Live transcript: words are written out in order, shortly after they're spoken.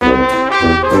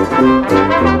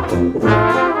And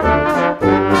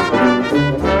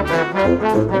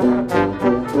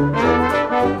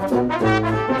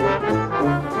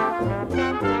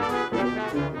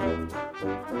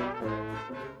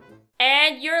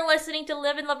you're listening to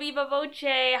Live in La Viva Voce.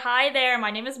 Hi there,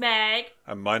 my name is Meg.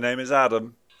 And my name is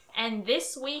Adam. And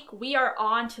this week we are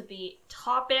on to the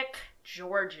topic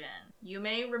Georgian. You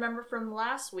may remember from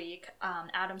last week,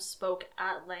 Adam spoke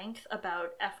at length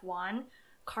about F1,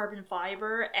 carbon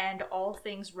fiber, and all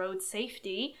things road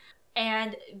safety.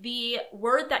 And the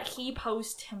word that he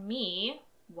posed to me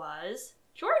was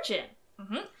Georgian.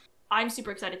 I'm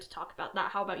super excited to talk about that.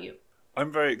 How about you?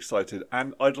 I'm very excited,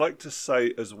 and I'd like to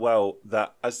say as well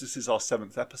that as this is our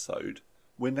 7th episode,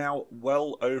 we're now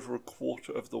well over a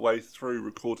quarter of the way through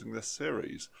recording this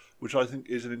series, which I think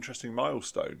is an interesting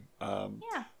milestone.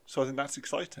 Yeah. So I think that's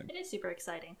exciting. It is super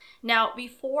exciting. Now,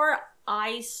 before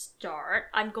I start,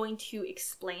 I'm going to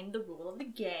explain the rule of the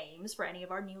games for any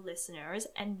of our new listeners,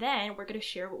 and then we're going to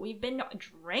share what we've been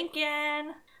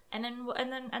drinking. And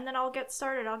then I'll get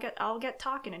started. I'll get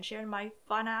talking and sharing my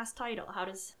fun ass title.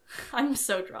 I'm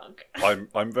so drunk.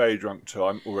 I'm very drunk too.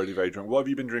 I'm already very drunk. What have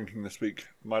you been drinking this week,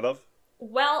 my love?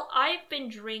 Well, I've been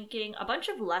drinking a bunch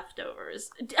of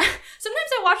leftovers. Sometimes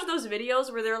I watch those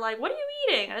videos where they're like, "What are you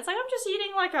eating?" And it's like, I'm just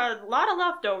eating like a lot of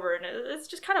leftover, and it's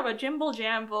just kind of a jimble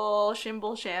jamble,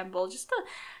 shimble shamble, just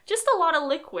a lot of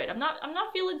liquid. I'm not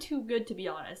feeling too good, to be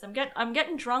honest. I'm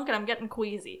getting drunk and I'm getting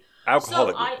queasy.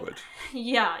 Alcoholic liquid.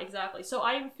 Yeah, exactly. So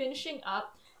I am finishing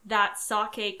up that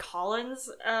Sake Collins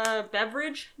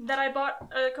beverage that I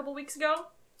bought a couple weeks ago.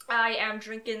 I am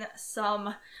drinking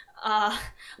some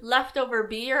leftover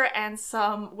beer and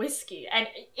some whiskey, and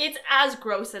it's as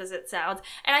gross as it sounds.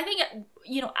 And I think,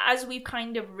 as we've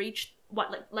kind of reached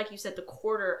like you said, the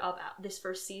quarter of this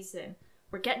first season,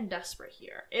 we're getting desperate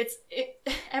here.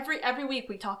 Every week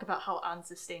we talk about how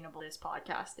unsustainable this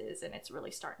podcast is, and it's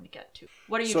really starting to get to.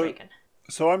 What are you drinking?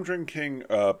 So I'm drinking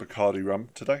Bacardi rum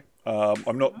today.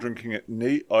 I'm not drinking it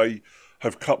neat. I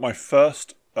have cut my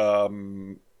first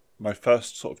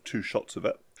sort of 2 shots of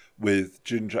it with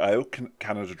ginger ale,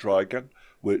 Canada Dry again,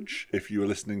 which if you were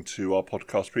listening to our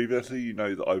podcast previously, you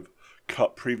know that I've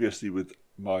cut previously with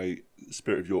my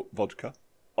Spirit of York vodka.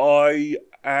 I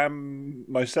am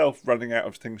myself running out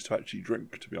of things to actually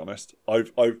drink, to be honest.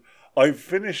 I've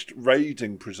finished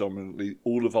raiding predominantly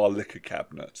all of our liquor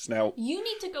cabinets. Now, you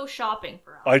need to go shopping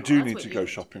for alcohol. I do need to go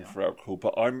shopping for alcohol,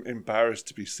 but I'm embarrassed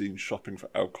to be seen shopping for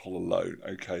alcohol alone,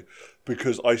 okay?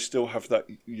 Because I still have that,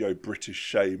 British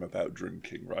shame about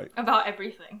drinking, right? About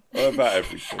everything. About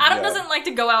everything. Adam doesn't like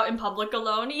to go out in public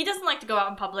alone. He doesn't like to go out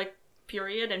in public,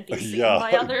 period, and be seen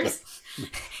by others.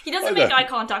 He doesn't make eye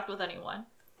contact with anyone.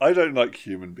 I don't like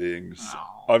human beings.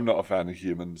 Oh. I'm not a fan of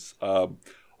humans. I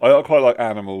quite like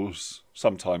animals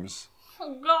sometimes.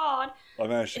 Oh, God. I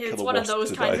managed to kill a wasp It's one of those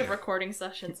today. kinds of recording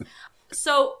sessions.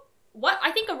 So, what I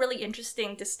think a really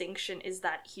interesting distinction is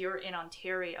that here in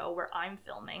Ontario, where I'm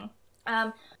filming,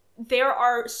 there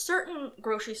are certain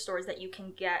grocery stores that you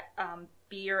can get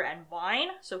beer and wine.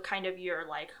 So, kind of your,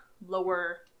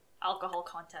 lower alcohol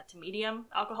content to medium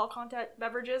alcohol content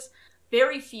beverages.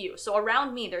 Very few. So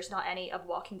around me, there's not any of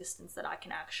walking distance that I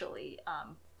can actually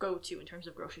go to in terms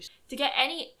of groceries. To get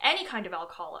any kind of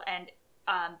alcohol, and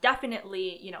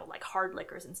definitely, hard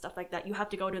liquors and stuff like that, you have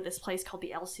to go to this place called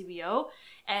the LCBO,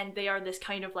 and they are this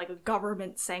kind of a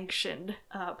government-sanctioned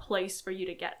place for you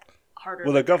to get harder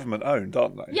liquor. They're government-owned,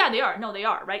 aren't they? Yeah, they are. No, they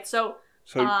are, right? So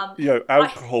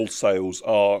alcohol sales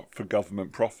are for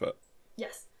government profit.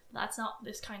 Yes, that's not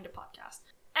this kind of podcast.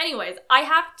 Anyways, I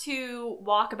have to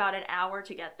walk about an hour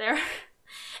to get there.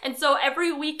 And so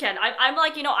every weekend, I'm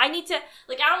like, I need to,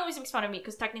 Adam always makes fun of me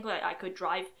because technically I could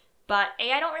drive, but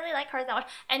A, I don't really like cars that much,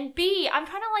 and B, I'm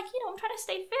trying to I'm trying to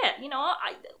stay fit,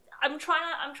 I'm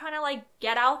trying to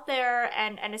get out there,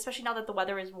 and especially now that the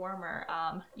weather is warmer,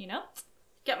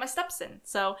 get my steps in.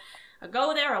 So I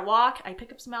go there, I walk, I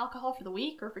pick up some alcohol for the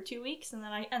week or for 2 weeks, and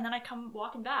then I come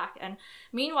walking back. And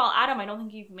meanwhile, Adam, I don't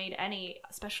think you've made any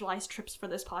specialized trips for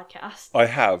this podcast. I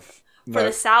have. For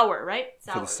the sour, right?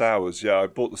 Sours. For the sours, yeah. I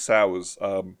bought the sours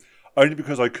only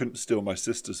because I couldn't steal my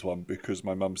sister's one because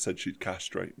my mum said she'd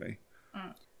castrate me.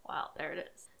 Wow, there it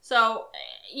is. So,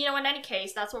 in any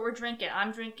case, that's what we're drinking.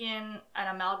 I'm drinking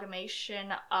an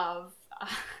amalgamation of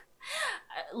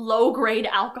low-grade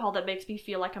alcohol that makes me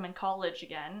feel like I'm in college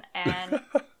again, and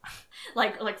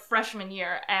like freshman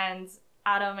year. And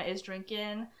Adam is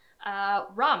drinking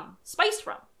rum, spiced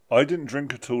rum. I didn't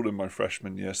drink at all in my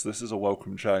freshman year, so this is a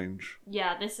welcome change.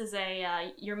 Yeah, this is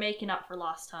you're making up for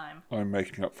lost time. I'm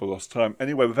making up for lost time.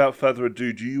 Anyway, without further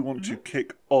ado, do you want to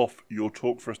kick off your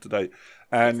talk for us today?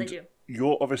 And yes, I do.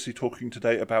 You're obviously talking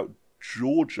today about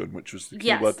Georgian, which was the key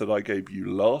Yes. word that I gave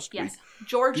you last week. Yes,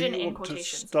 Georgian Do you in want to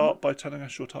quotations. start by telling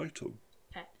us your title?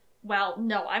 Okay. Well,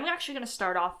 no, I'm actually going to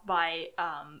start off by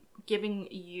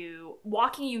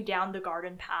walking you down the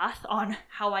garden path on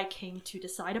how I came to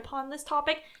decide upon this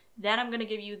topic. Then I'm going to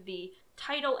give you the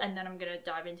title, and then I'm going to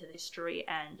dive into the history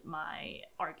and my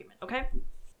argument, okay?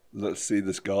 Let's see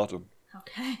this garden.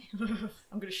 Okay. I'm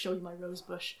going to show you my rose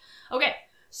bush. Okay,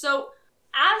 so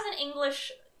as an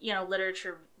English,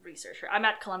 literature researcher, I'm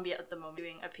at Columbia at the moment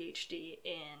doing a PhD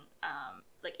in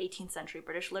 18th century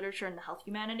British literature and the health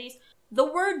humanities. The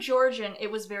word Georgian,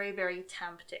 it was very, very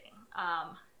tempting.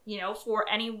 For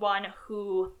anyone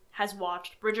who has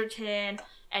watched Bridgerton,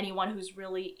 anyone who's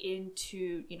really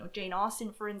into, Jane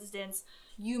Austen, for instance,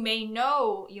 you may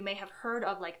have heard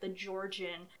of the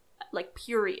Georgian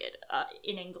period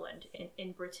in England,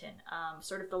 in Britain,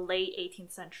 sort of the late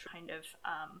 18th century, kind of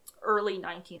early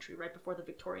 19th century, right before the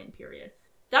Victorian period.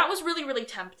 That was really, really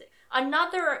tempting.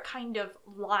 Another kind of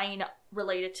line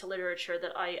related to literature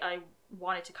that I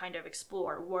wanted to kind of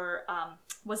explore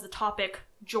was the topic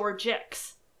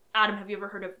Georgics. Adam, have you ever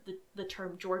heard of the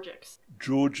term Georgics?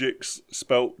 Georgics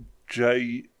spelt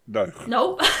J... No.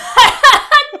 No. No,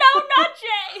 not J.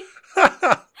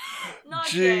 Not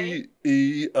J.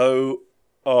 Georgix.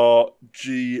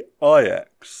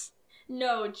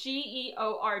 No,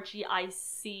 Georgics.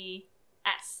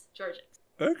 Georgics.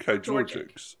 Okay,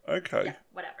 Georgic. Georgix. Okay. Yeah,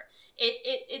 whatever.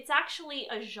 It's actually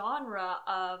a genre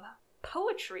of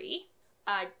poetry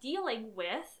dealing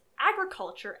with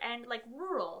agriculture and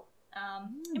rural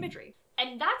imagery.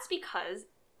 And that's because,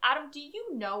 Adam, do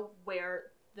you know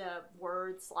where the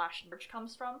word /church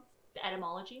comes from? The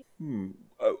etymology?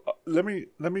 Let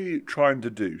me try and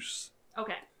deduce.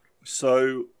 Okay.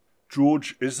 So,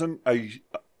 George isn't a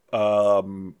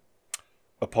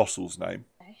apostle's name.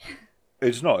 Okay.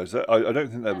 It's not, is it? I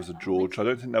don't think there was a George. I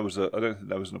don't think there was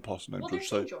an apostle named Well, George.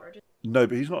 there's George. No,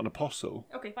 but he's not an apostle.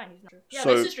 Okay, fine. He's not true. Yeah,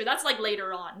 So- this is true. That's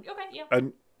later on. Okay, yeah.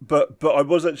 But I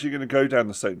was actually going to go down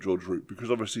the St. George route because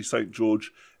obviously St.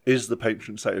 George is the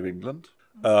patron saint of England,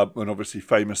 and obviously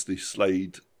famously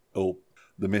slayed, or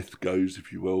the myth goes,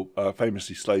 if you will,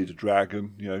 famously slayed a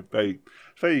dragon. Very.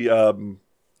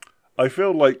 I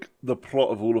feel like the plot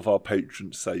of all of our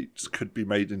patron saints could be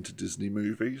made into Disney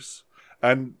movies,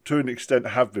 and to an extent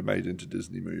have been made into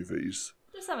Disney movies.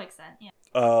 To some extent, yeah.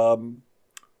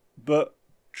 But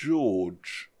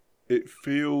George, it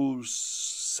feels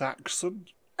Saxon.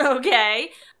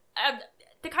 Okay.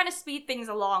 To kind of speed things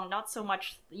along, not so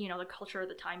much, the culture of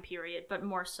the time period, but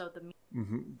more so the...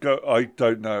 I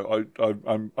don't know.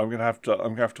 I'm gonna have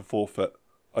to forfeit.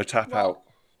 I tap out.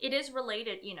 It is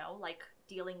related,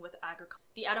 dealing with agriculture.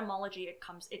 The etymology,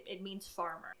 it means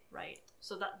farmer, right?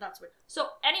 So that's what... So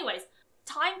anyways,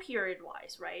 time period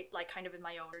wise, right? Kind of in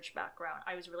my own research background,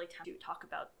 I was really tempted to talk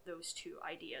about those two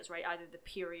ideas, right? Either the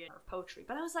period or poetry.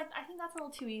 But I was like, I think that's a little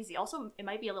too easy. Also, it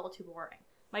might be a little too boring.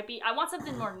 I want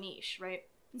something more niche, right?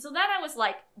 And so then I was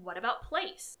like, what about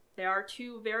place? There are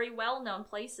two very well-known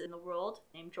places in the world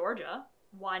named Georgia.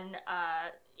 One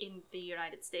in the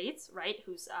United States, right?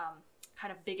 Who's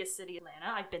kind of biggest city,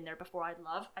 Atlanta. I've been there before. I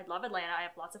love Atlanta. I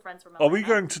have lots of friends from Atlanta. Are we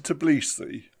going to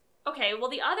Tbilisi? Okay, well,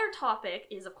 the other topic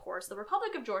is, of course, the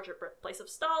Republic of Georgia, birthplace of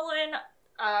Stalin,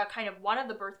 kind of one of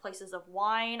the birthplaces of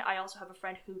wine. I also have a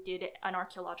friend who did an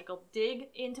archaeological dig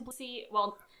in Tbilisi.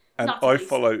 Well, And not I Tbilisi,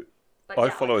 follow but I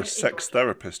yeah, follow a in sex Georgia.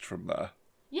 therapist from there.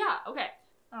 Yeah, okay.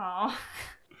 Oh.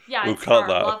 Yeah, We'll it's cut our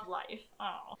that. love life.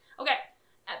 Oh. Okay.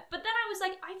 But then I was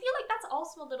like, I feel like that's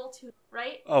also a little too,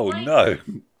 right? Oh Like- no.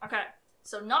 Okay.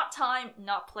 So not time,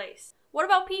 not place. What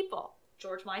about people?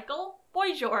 George Michael?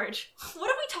 Boy George. What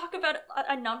if we talk about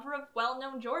a number of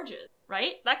well-known Georges,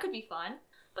 right? That could be fun.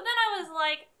 But then I was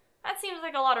like, that seems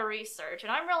like a lot of research,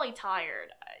 and I'm really tired.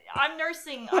 I'm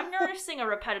nursing a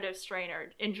repetitive strain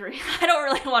or injury. I don't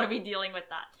really want to be dealing with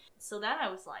that. So then I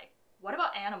was like, what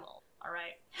about animals? All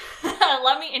right.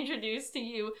 Let me introduce to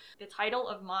you the title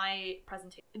of my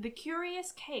presentation. The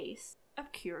Curious Case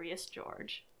of Curious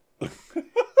George. And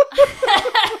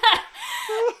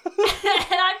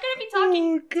I'm going to be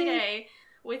talking today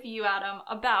with you, Adam,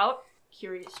 about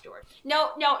Curious George.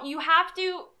 No, you have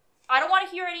to... I don't want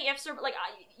to hear any ifs or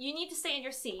you need to stay in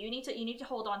your seat. You need to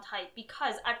hold on tight,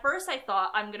 because at first I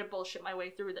thought I'm gonna bullshit my way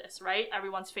through this, right?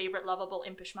 Everyone's favorite lovable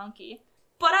impish monkey.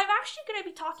 But I'm actually gonna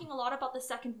be talking a lot about the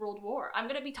Second World War. I'm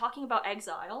gonna be talking about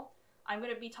exile. I'm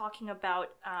gonna be talking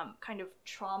about kind of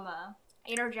trauma,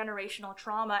 intergenerational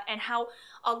trauma, and how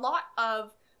a lot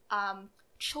of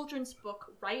children's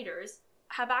book writers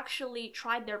have actually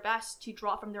tried their best to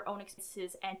draw from their own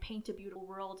experiences and paint a beautiful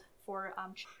world for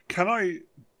Can I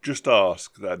just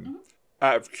ask then,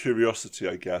 out of curiosity,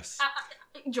 I guess.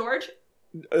 George?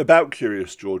 About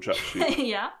Curious George, actually.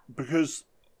 Yeah? Because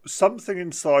something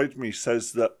inside me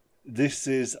says that this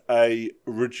is a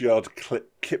Rudyard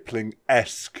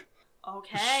Kipling-esque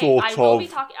Okay. sort I will be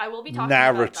of talking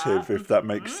narrative, about that. if that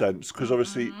makes sense. Because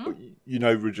obviously, you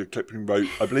know, Rudyard Kipling wrote,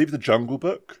 I believe, The Jungle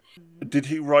Book. Did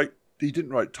he write? He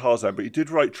didn't write Tarzan, but he did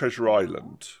write Treasure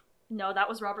Island. No, that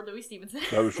was Robert Louis Stevenson.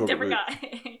 That was Robert Different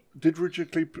Louis. guy. Did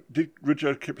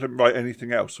Rudyard Kipling write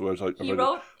anything else? Or was He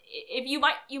wrote. If you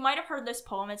might have heard this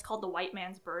poem. It's called "The White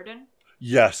Man's Burden."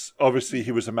 Yes, obviously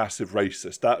he was a massive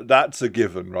racist. That's a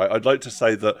given, right? I'd like to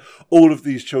say that all of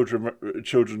these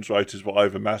children's writers were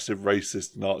either massive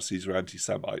racist Nazis or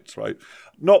anti-Semites, right?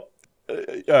 Not.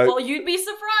 Well, you'd be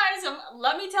surprised.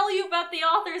 Let me tell you about the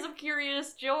authors of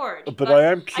Curious George. But I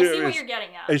am curious. I see what you're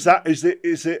getting at.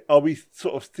 Is it? Are we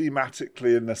sort of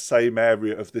thematically in the same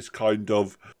area of this kind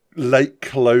of late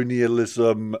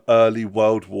colonialism, early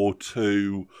World War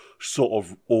II sort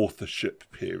of authorship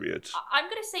period? I'm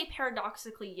going to say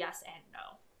paradoxically yes and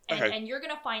no. And you're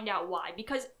going to find out why.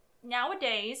 Because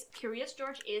nowadays, Curious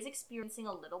George is experiencing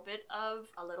a little bit of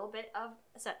kind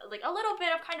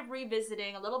of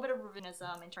revisiting, a little bit of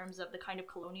revisionism in terms of the kind of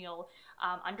colonial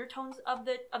undertones of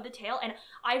the tale. And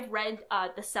I've read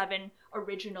the 7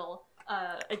 original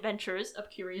adventures of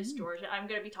Curious George. I'm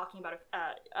going to be talking about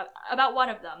one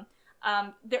of them.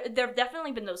 There have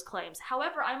definitely been those claims.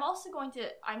 However, I'm going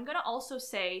to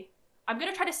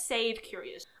try to save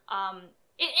Curious.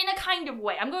 In a kind of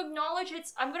way. I'm going to acknowledge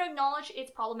its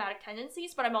problematic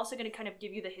tendencies, but I'm also going to kind of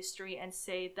give you the history and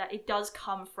say that it does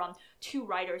come from 2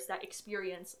 writers that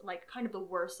experience like kind of the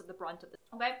worst of the brunt of it.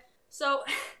 Okay? So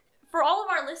for all of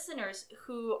our listeners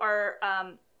who are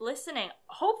listening,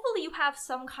 hopefully you have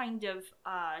some kind of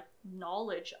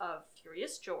knowledge of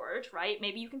Curious George, right?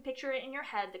 Maybe you can picture it in your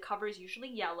head. The cover is usually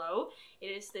yellow. It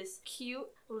is this cute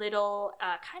little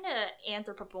kind of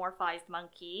anthropomorphized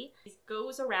monkey. He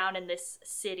goes around in this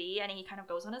city and he kind of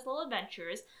goes on his little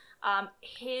adventures.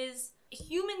 His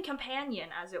human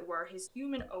companion, as it were, his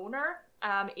human owner,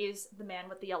 is the man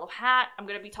with the yellow hat. I'm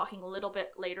going to be talking a little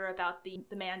bit later about the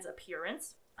man's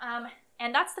appearance.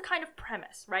 And that's the kind of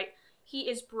premise, right? He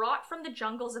is brought from the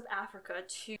jungles of Africa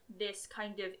to this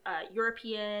kind of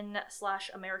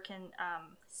European/American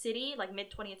city, like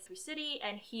mid-20th century city,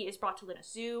 and he is brought to live in a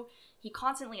zoo. He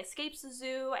constantly escapes the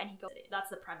zoo, and he goes.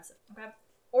 That's the premise of it. Okay.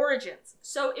 Origins.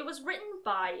 So it was written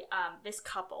by this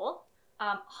couple,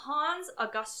 Hans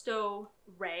Augusto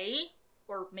Rey,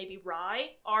 or maybe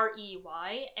Rye,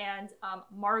 R-E-Y, and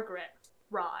Margaret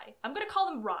Rye. I'm going to call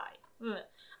them Rye.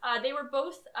 They were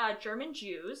both German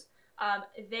Jews.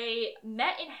 They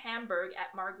met in Hamburg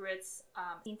at Margaret's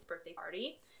 18th birthday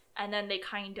party, and then they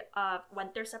kind of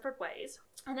went their separate ways.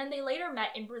 And then they later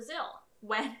met in Brazil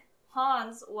when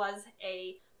Hans was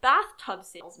a bathtub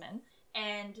salesman,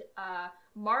 and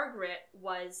Margaret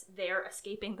was there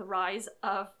escaping the rise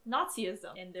of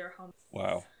Nazism in their home.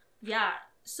 Wow. Yeah.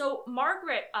 So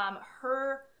Margaret,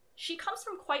 she comes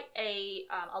from quite a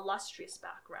illustrious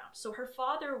background. So her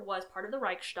father was part of the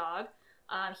Reichstag.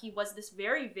 He was this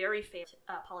very, very famous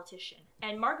politician.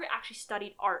 And Margaret actually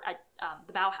studied art at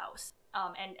the Bauhaus.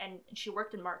 And she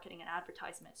worked in marketing and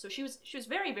advertisement. So she was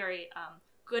very, very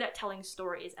good at telling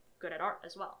stories and good at art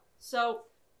as well. So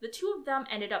the 2 of them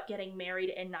ended up getting married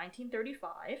in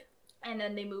 1935. And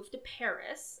then they moved to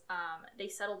Paris. They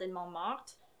settled in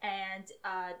Montmartre. And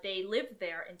they lived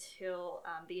there until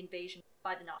the invasion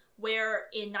by the Nazis. Where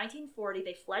in 1940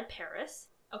 they fled Paris.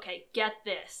 Okay, get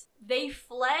this. They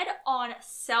fled on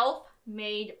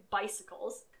self-made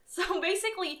bicycles. So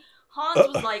basically, Hans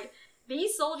was like,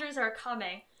 these soldiers are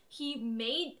coming. He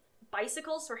made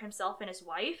bicycles for himself and his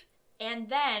wife, and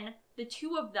then the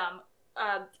 2 of them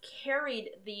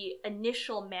carried the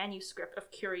initial manuscript of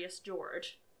Curious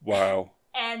George. Wow.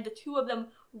 And the 2 of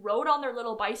them rode on their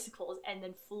little bicycles and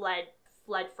then fled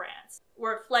France.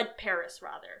 Or fled Paris,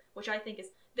 rather. Which I think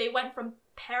is... They went from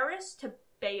Paris to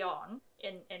Bayonne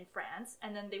in France,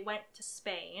 and then they went to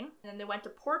Spain, and then they went to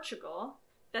Portugal,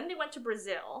 then they went to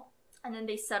Brazil, and then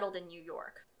they settled in New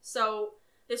York. So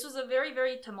this was a very,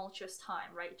 very tumultuous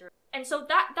time, right? And so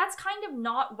that's kind of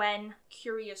not when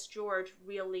Curious George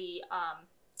really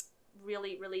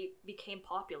became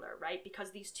popular, right? Because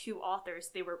these 2 authors,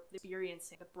 they were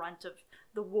experiencing the brunt of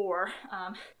the war.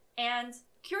 And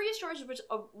Curious George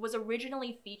was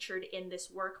originally featured in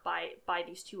this work by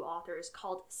these 2 authors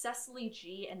called Cecily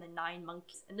G and the 9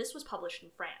 Monkeys, and this was published in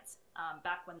France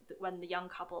back when the young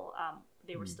couple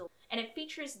they were still. And it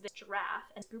features this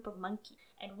giraffe and a group of monkeys,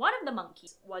 and one of the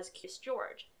monkeys was Curious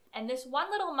George, and this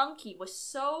one little monkey was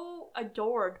so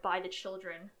adored by the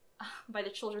children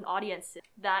audiences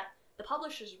that the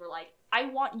publishers were like, I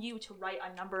want you to write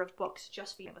a number of books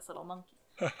just for this little monkey.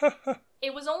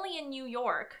 It was only in New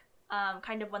York,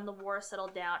 kind of when the war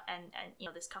settled down, and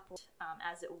this couple,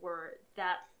 as it were,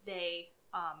 that they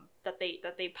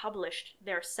published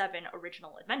their 7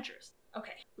 original adventures.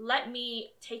 Okay, let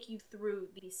me take you through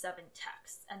these 7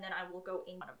 texts, and then I will go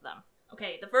in one of them.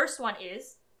 Okay, the first one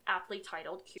is aptly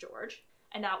titled Curious George,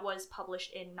 and that was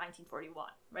published in 1941,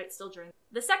 right? Still during.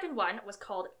 The second one was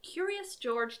called Curious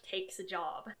George Takes a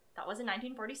Job. That was in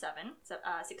 1947, so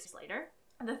 6 years later.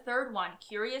 And the third one,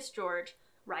 Curious George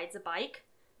Rides a Bike,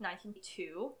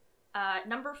 1952.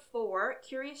 Number 4,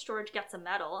 Curious George Gets a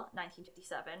Medal,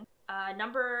 1957.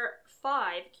 Number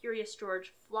 5, Curious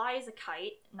George Flies a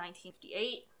Kite,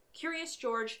 1958. Curious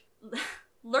George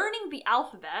Learning the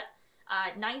Alphabet,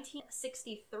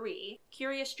 1963.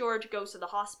 Curious George Goes to the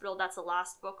Hospital. That's the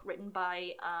last book written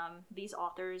by these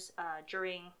authors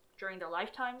during their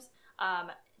lifetimes.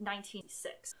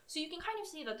 1906. So you can kind of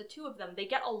see that the two of them, they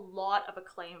get a lot of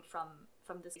acclaim from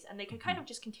this, and they can kind of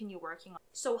just continue working on it.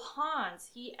 So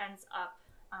Hans, he ends up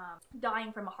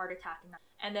dying from a heart attack,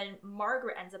 and then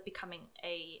Margaret ends up becoming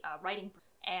a writing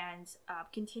and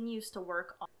continues to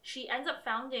work on. She ends up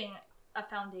founding a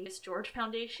foundation, George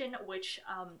Foundation, which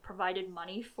provided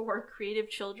money for creative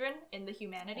children in the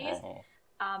humanities,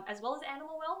 as well as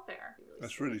animal welfare.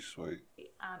 That's really sweet.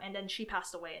 And then she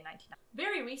passed away in 1990.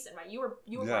 Very recent, right? You were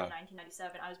born in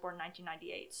 1997. I was born in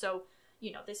 1998. So,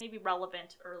 this may be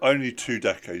relevant early. Only 2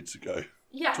 decades ago.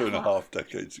 Yeah. 2.5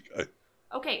 decades ago.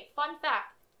 Okay, fun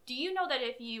fact. Do you know that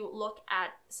if you look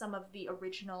at some of the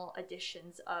original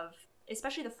editions of,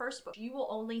 especially the first book, you will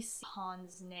only see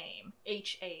Hans' name,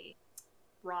 H.A.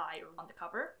 Rye, on the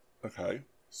cover? Okay.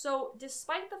 So,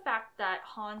 despite the fact that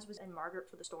Hans was in Margaret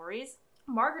for the stories,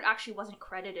 Margaret actually wasn't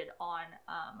credited on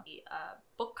the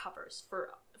book covers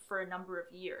for a number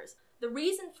of years. The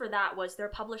reason for that was their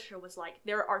publisher was like,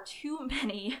 there are too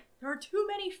many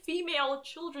female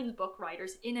children's book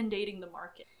writers inundating the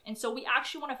market, and so we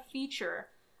actually want to feature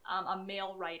a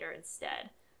male writer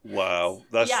instead. Wow,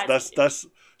 that's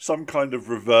some kind of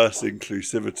reverse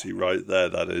inclusivity right there.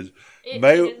 That is,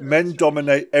 men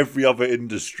dominate every other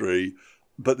industry,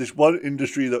 but this one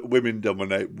industry that women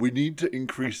dominate, we need to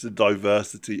increase the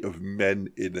diversity of men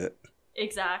in it.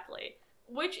 Exactly.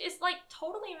 Which is,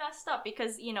 totally messed up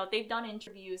because, they've done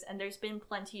interviews and there's been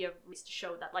plenty of reasons to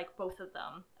show that, both of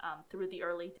them, through the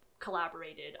early,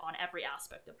 collaborated on every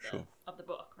aspect of the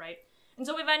book, right? And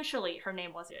so eventually her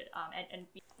name was it. And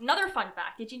another fun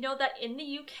fact, did you know that in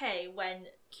the UK, when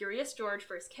Curious George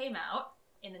first came out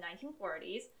in the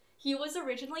 1940s, he was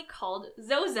originally called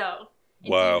Zozo?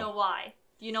 And wow. Do you know why?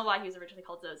 Do you know why he was originally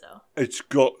called Zozo? It's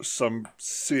got some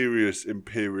serious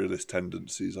imperialist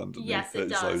tendencies underneath it. Yes, it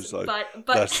does. Zozo. But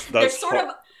that's there's sort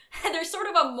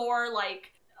of a more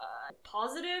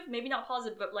positive, maybe not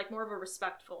positive, but more of a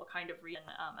respectful kind of reason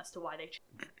as to why they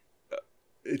changed.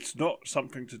 It's not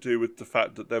something to do with the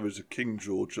fact that there was a King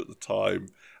George at the time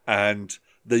and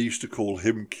they used to call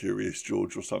him Curious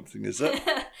George or something, is it?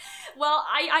 Well,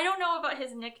 I don't know about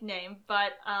his nickname,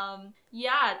 but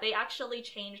they actually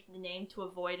changed the name to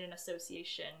avoid an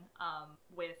association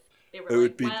with. It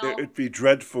would be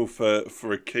dreadful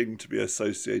for a king to be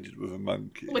associated with a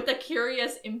monkey. With a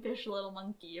curious, impish little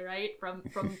monkey, right? From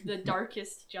the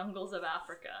darkest jungles of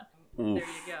Africa. Oof. There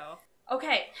you go.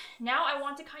 Okay, now I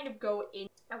want to go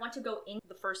in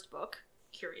the first book,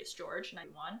 Curious George,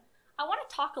 91. I want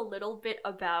to talk a little bit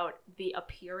about the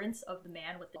appearance of the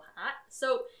man with the hat.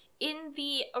 So, in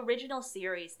the original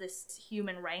series, this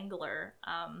human wrangler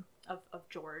of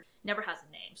George never has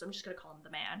a name, so I'm just going to call him the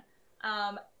man.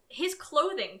 His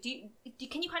clothing,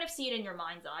 can you kind of see it in your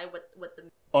mind's eye? What the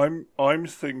I'm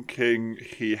thinking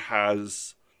he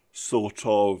has sort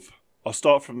of. I'll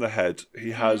start from the head.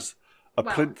 He has a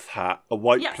plinth hat, a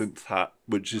white plinth hat,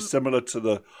 which is similar to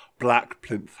the black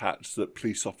plinth hats that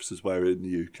police officers wear in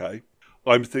the UK.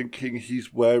 I'm thinking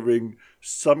he's wearing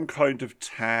some kind of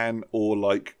tan or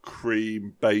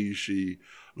cream beigey,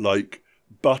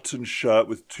 button shirt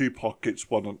with 2 pockets,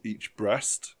 one on each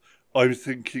breast. I'm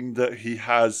thinking that he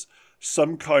has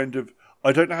some kind of,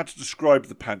 I don't know how to describe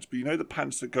the pants, but you know the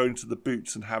pants that go into the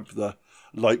boots and have the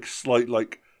slight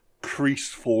crease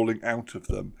falling out of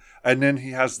them. And then he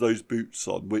has those boots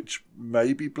on, which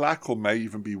may be black or may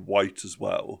even be white as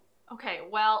well. Okay,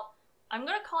 well, I'm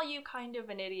going to call you kind of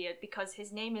an idiot because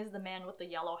his name is the man with the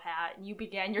yellow hat, and you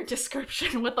began your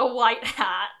description with a white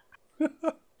hat.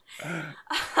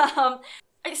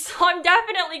 So I'm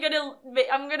definitely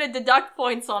gonna deduct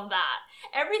points on that.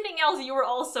 Everything else you were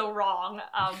also wrong,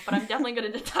 but I'm definitely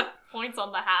gonna deduct points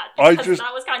on the hat because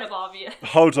that was kind of obvious.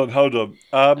 Hold on.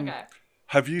 Okay.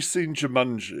 Have you seen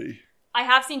Jumanji? I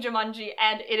have seen Jumanji,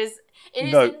 and it is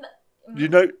No. in the...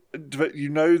 You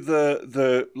know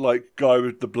the like guy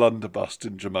with the blunderbuss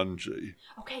in Jumanji?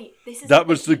 Okay, this is... That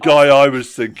was the guy I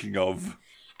was thinking of.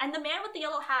 And the man with the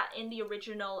yellow hat in the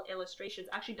original illustrations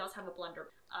actually does have a blunder.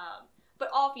 But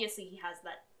obviously he has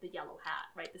the yellow hat,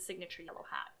 right? The signature yellow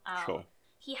hat. Sure.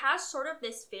 He has sort of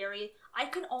this very... I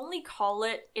can only call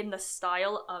it in the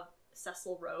style of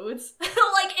Cecil Rhodes.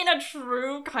 Like, in a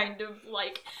true kind of,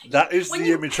 like... That is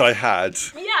the image I had.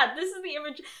 Yeah, this is the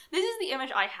image. This is the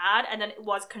image I had, and then it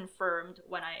was confirmed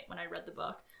when I read the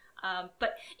book.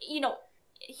 But, you know...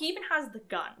 He even has the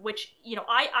gun, which, you know,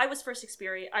 I was first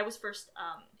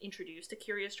introduced to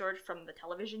Curious George from the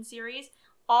television series.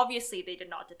 Obviously, they did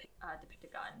not depict a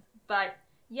gun, but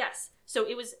yes. So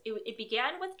it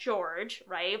began with George,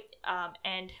 right?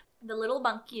 And the little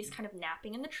monkey is kind of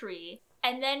napping in the tree,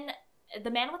 and then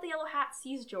the man with the yellow hat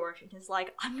sees George and is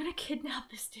like, "I'm gonna kidnap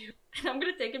this dude, and I'm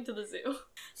gonna take him to the zoo."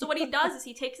 So what he does is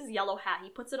he takes his yellow hat, he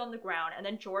puts it on the ground, and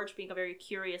then George, being a very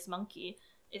curious monkey,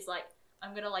 is like,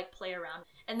 I'm gonna, like, play around.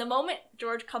 And the moment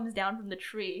George comes down from the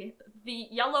tree, the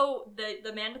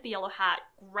man with the yellow hat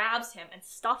grabs him and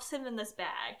stuffs him in this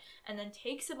bag, and then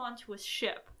takes him onto his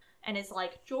ship, and is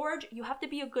like, "George, you have to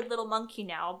be a good little monkey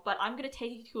now, but I'm gonna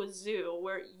take you to a zoo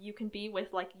where you can be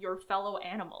with, like, your fellow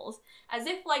animals." As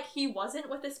if, like, he wasn't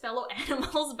with his fellow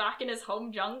animals back in his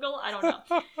home jungle, I don't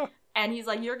know. And he's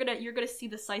like, you're gonna see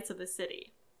the sights of the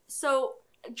city. So...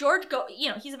 George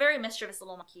he's a very mischievous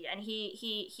little monkey, and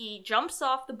he jumps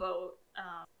off the boat.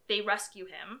 They rescue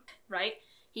him, right?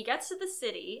 He gets to the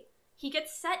city. He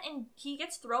gets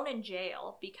thrown in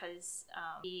jail because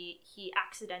he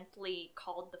accidentally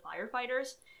called the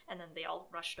firefighters, and then they all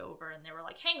rushed over and they were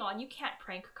like, "Hang on, you can't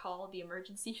prank call the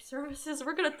emergency services.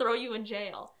 We're gonna throw you in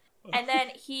jail." And then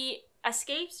he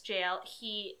escapes jail.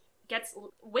 He gets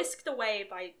whisked away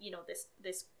by, you know,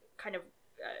 this kind of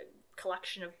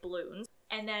collection of balloons.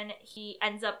 And then he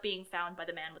ends up being found by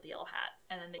the man with the yellow hat.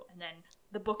 And then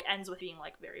the book ends with being,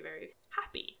 like, very, very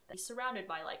happy. He's surrounded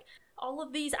by, like, all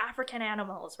of these African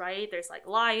animals, right? There's, like,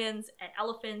 lions and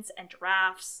elephants and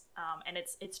giraffes. And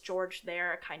it's George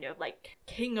there, kind of, like,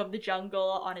 king of the jungle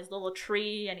on his little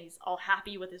tree. And he's all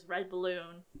happy with his red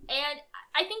balloon. And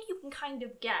I think you can kind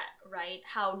of get, right,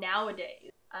 how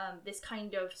nowadays this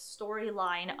kind of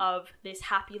storyline of this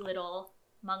happy little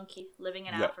monkey living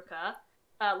in Africa...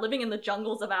 living in the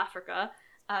jungles of Africa,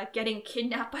 getting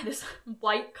kidnapped by this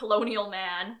white colonial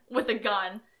man with a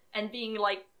gun, and being,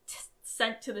 like,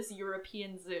 sent to this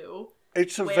European zoo.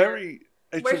 Where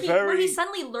he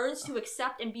suddenly learns to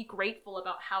accept and be grateful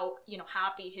about how, you know,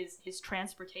 happy his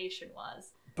transportation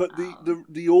was. But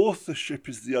the authorship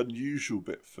is the unusual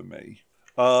bit for me.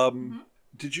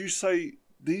 Did you say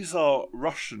these are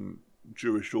Russian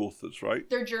Jewish authors, right?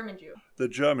 They're German Jew. They're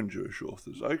German Jewish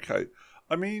authors. Okay.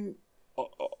 I mean...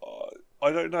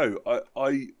 I don't know.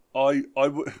 I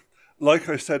would, like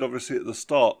I said, obviously at the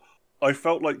start, I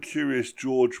felt like Curious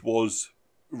George was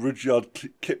Rudyard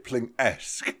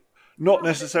Kipling-esque. Not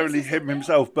necessarily him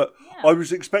himself, but I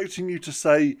was expecting you to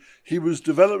say he was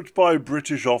developed by a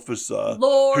British officer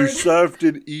who served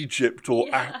in Egypt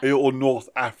or North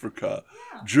Africa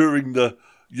during the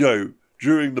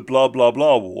blah blah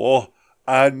blah war,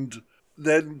 and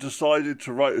then decided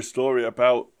to write a story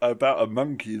about a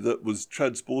monkey that was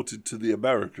transported to the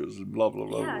Americas and blah blah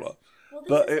blah blah. Well,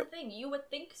 this is the thing. You would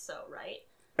think so, right?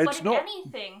 But if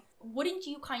anything, wouldn't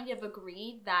you kind of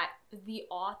agree that the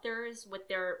authors, with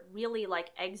their really, like,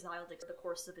 exiled over the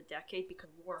course of a decade because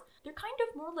of war, they're kind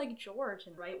of more like George,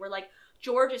 right? Where, like,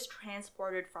 George is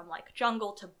transported from, like,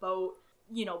 jungle to boat,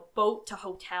 you know, boat to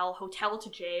hotel to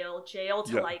jail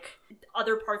to like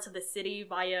other parts of the city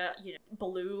via, you know,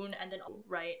 balloon, and then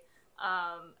right.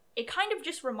 It kind of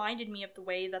just reminded me of the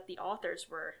way that the authors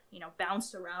were, you know,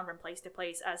 bounced around from place to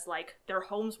place, as, like, their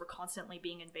homes were constantly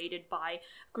being invaded by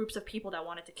groups of people that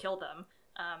wanted to kill them,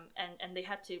 and they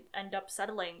had to end up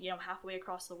settling, you know, halfway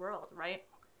across the world, right?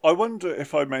 I wonder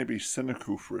if I may be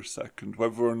cynical for a second,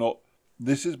 whether or not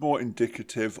this is more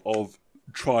indicative of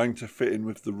trying to fit in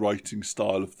with the writing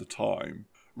style of the time,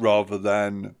 rather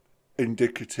than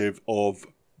indicative of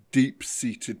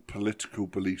deep-seated political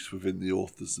beliefs within the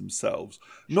authors themselves.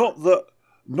 Not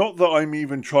that I'm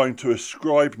even trying to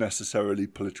ascribe necessarily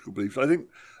political beliefs. I think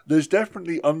there's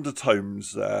definitely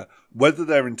undertones there. Whether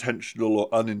they're intentional or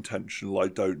unintentional, I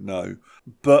don't know.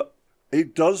 But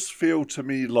it does feel to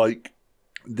me like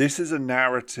this is a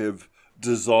narrative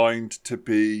designed to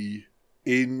be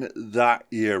in that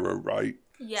era, right?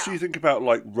 Yeah. So you think about,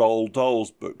 like, Roald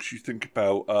Dahl's books, you think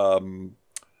about,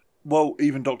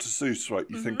 even Dr. Seuss, right?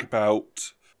 You think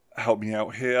about, help me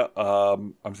out here,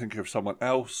 I'm thinking of someone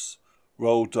else,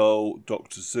 Roald Dahl,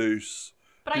 Dr. Seuss.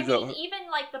 But I These mean, are- even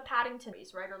like the Paddington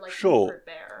movies, right? Or like Sure. Rupert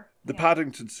Bear. the Yeah.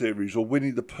 Paddington series or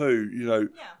Winnie the Pooh, Yeah.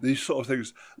 these sort of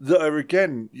things that are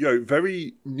again,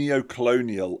 very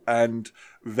neo-colonial and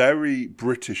very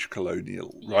British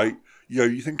colonial, Yeah. right?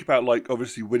 You think about like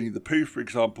obviously Winnie the Pooh, for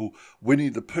example. Winnie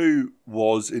the Pooh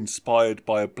was inspired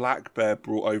by a black bear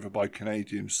brought over by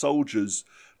Canadian soldiers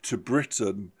to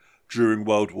Britain during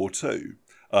World War II.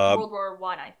 World War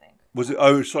One, I think. Was it?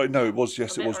 Oh, sorry. No, it was.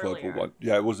 Yes, A it bit was World War earlier. One.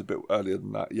 Yeah, it was a bit earlier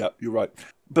than that. Yeah, you're right.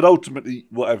 But ultimately,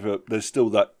 whatever, there's still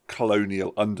that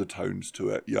colonial undertones to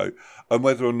it, And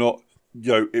whether or not,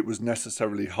 it was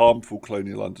necessarily harmful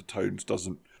colonial undertones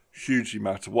doesn't hugely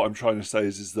matter. What I'm trying to say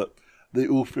is that they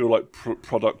all feel like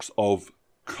products of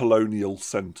colonial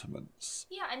sentiments.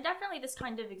 Yeah, and definitely this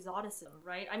kind of exoticism,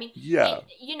 right? I mean, Yeah.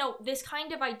 this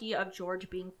kind of idea of George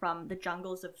being from the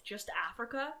jungles of just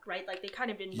Africa, right? Like they kind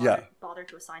of didn't Yeah. bother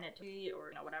to assign it to me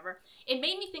or whatever. It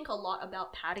made me think a lot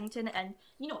about Paddington, and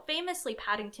famously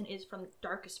Paddington is from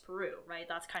darkest Peru, right?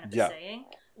 That's kind of the Yeah. saying.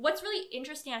 What's really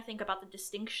interesting, I think, about the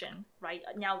distinction, right?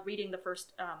 Now reading the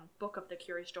first book of the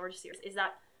Curious George series is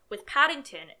that with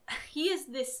Paddington, he is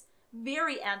this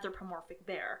very anthropomorphic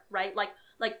bear, right?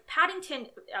 Like Paddington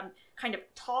kind of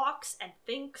talks and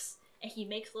thinks, and he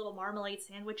makes little marmalade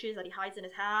sandwiches that he hides in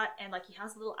his hat, and like he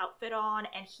has a little outfit on,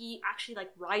 and he actually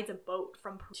like rides a boat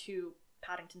from Peru to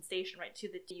Paddington Station, right, to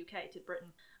the UK, to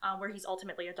Britain, where he's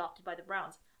ultimately adopted by the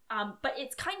Browns. But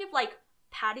it's kind of like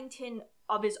Paddington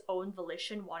of his own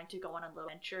volition wanting to go on a little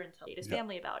adventure and tell his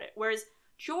family about it. Whereas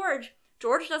George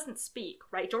doesn't speak,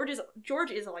 right? George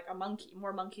is like a monkey,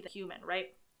 more monkey than human,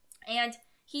 right? And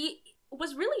he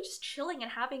was really just chilling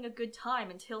and having a good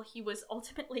time until he was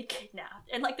ultimately kidnapped.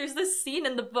 And like there's this scene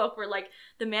in the book where like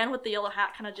the man with the yellow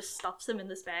hat kind of just stuffs him in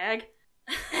this bag.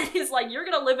 And he's like, "You're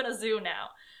gonna live in a zoo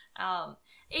now."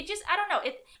 It just, I don't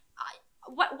know.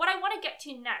 What I want to get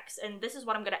to next, and this is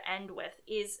what I'm gonna end with,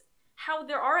 is how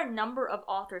there are a number of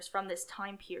authors from this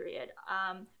time period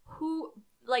who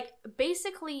like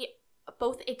basically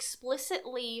both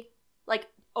explicitly like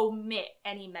omit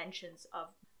any mentions of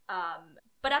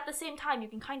but at the same time you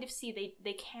can kind of see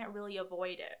they can't really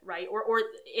avoid it, right? Or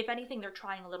if anything, they're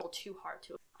trying a little too hard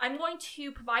to. I'm going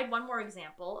to provide one more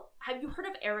example. Have you heard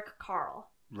of Eric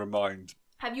Carle? Remind.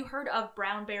 Have you heard of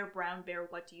Brown Bear,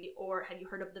 what do you eat? Or have you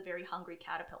heard of The Very Hungry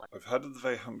Caterpillar? I've heard of the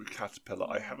Very Hungry Caterpillar.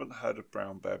 I haven't heard of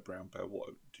Brown Bear, what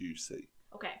do you see?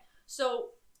 Okay, so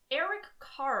Eric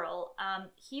Carle,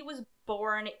 he was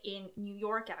born in New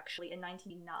York actually in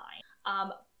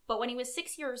 1909. But when he was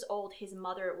 6 years old, his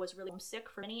mother was really homesick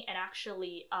for Germany, and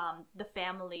actually the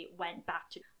family went back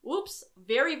to... Oops,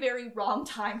 very, very wrong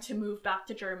time to move back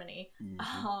to Germany.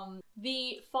 Mm-hmm.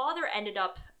 The father ended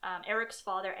up... Eric's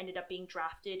father ended up being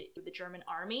drafted to the German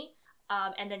army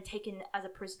and then taken as a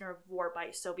prisoner of war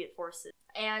by Soviet forces.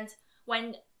 And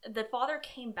when the father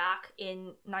came back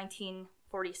in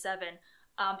 1947,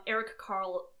 Eric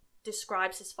Carle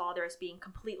describes his father as being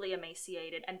completely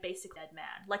emaciated and basically dead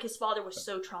man. Like his father was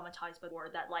so traumatized by the war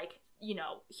that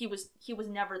he was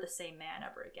never the same man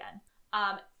ever again.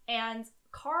 And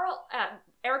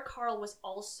Eric Carle was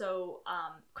also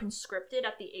conscripted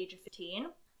at the age of 15,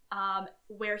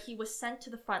 where he was sent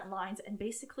to the front lines and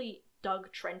basically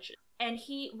dug trenches. And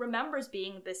he remembers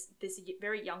being this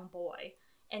very young boy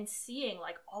and seeing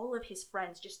like all of his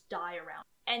friends just die around.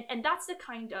 And that's the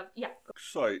kind of... Yeah.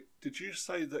 Sorry, did you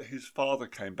say that his father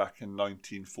came back in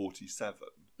 1947?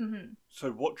 Mm-hmm.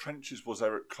 So what trenches was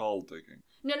Eric Carle digging?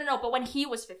 No, but when he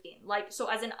was 15.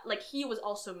 He was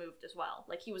also moved as well.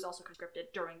 Like, he was also conscripted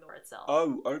during the war itself.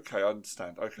 Oh, okay, I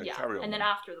understand. Okay, yeah. Carry on. And then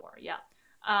after the war, yeah.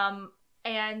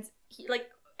 And he, like,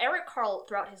 Eric Carle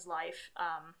throughout his life,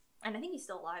 and I think he's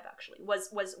still alive actually,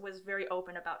 was very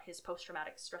open about his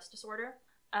post-traumatic stress disorder.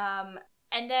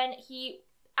 And then he...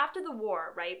 After the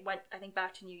war, right, went, I think,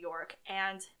 back to New York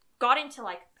and got into,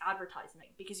 like, advertising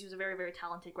because he was a very, very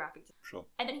talented graphic designer. Sure.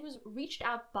 And then he was reached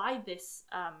out by this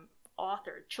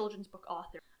children's book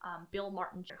author, Bill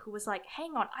Martin, who was like,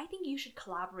 "Hang on, I think you should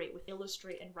collaborate with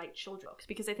illustrate and write children's books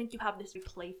because I think you have this very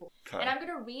playful..." Okay. And I'm going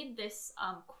to read this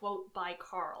quote by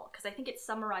Carle because I think it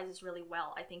summarizes really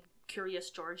well, I think,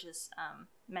 Curious George's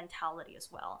mentality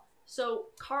as well. So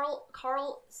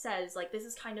Carle says, like, this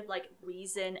is kind of like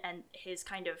reason and his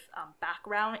kind of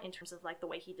background in terms of like the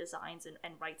way he designs and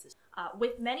writes this.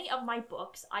 With many of my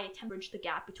books, I attempt to bridge the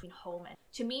gap between home and...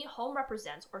 To me, home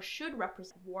represents or should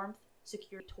represent warmth,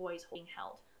 security, toys being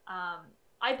held.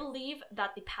 I believe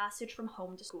that the passage from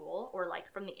home to school, or like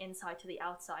from the inside to the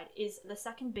outside, is the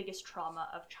second biggest trauma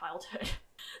of childhood.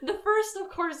 The first, of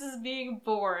course, is being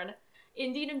born.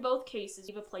 Indeed, in both cases,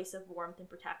 you have a place of warmth and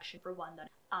protection for one that...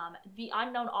 the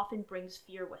unknown often brings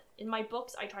fear with. In my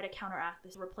books, I try to counteract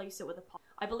this, replace it with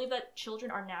I believe that children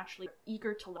are naturally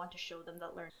eager to want to show them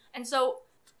that learn. And so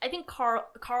I think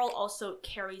Carl also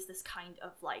carries this kind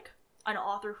of like an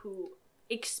author who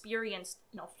experienced,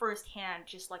 firsthand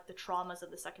just like the traumas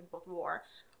of the Second World War.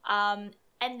 And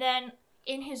then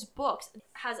in his books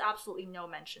has absolutely no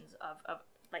mentions of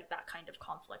like that kind of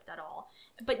conflict at all,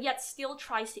 but yet still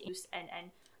tries to use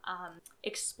and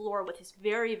explore with his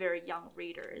very, very young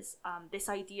readers this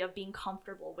idea of being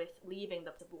comfortable with leaving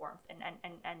the warmth and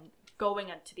going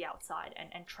to the outside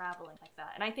and traveling like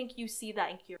that. And I think you see that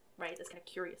in right, this kind of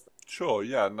curious. Sure,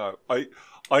 yeah, no.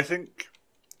 I think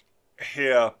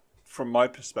here, from my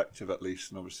perspective at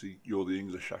least, and obviously you're the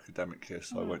English academic here,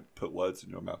 so I won't put words in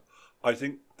your mouth. I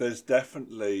think there's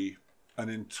definitely an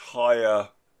entire,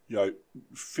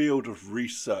 field of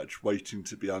research waiting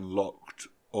to be unlocked,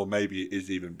 or maybe it is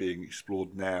even being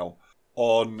explored now,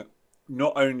 on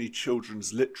not only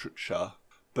children's literature,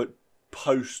 but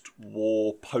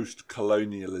post-war,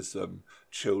 post-colonialism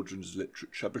children's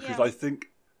literature. Because I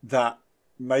think that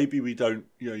maybe we don't,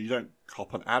 you don't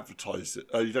hop on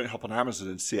you don't hop on Amazon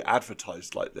and see it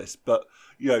advertised like this. But,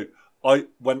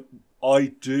 when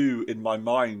I do, in my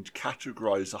mind,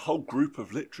 categorize a whole group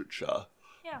of literature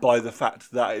by the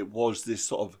fact that it was this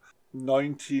sort of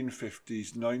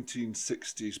 1950s,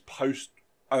 1960s post,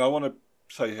 and I want to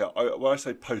say here, when I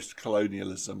say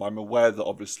post-colonialism, I'm aware that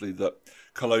obviously that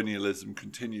colonialism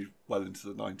continued well into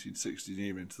the 1960s and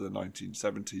even into the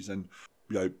 1970s. And,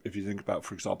 if you think about,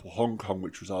 for example, Hong Kong,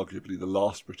 which was arguably the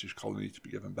last British colony to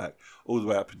be given back, all the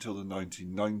way up until the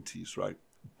 1990s, right?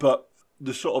 But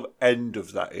the sort of end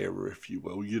of that era, if you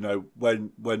will,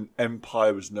 when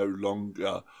empire was no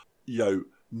longer,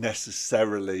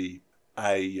 necessarily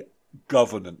a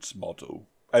governance model.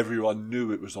 Everyone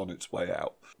knew it was on its way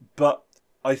out. But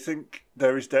I think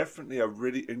there is definitely a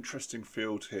really interesting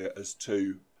field here as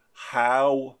to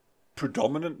how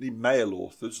predominantly male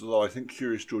authors, although I think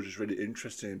Curious George is really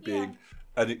interesting in being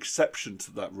an exception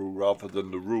to that rule rather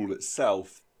than the rule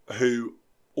itself, who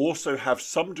also have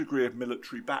some degree of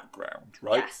military background,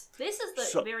 right? Yes, this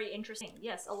is very interesting.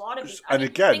 Yes, a lot of these. And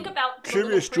again, think about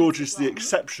Curious George is the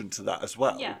exception to that as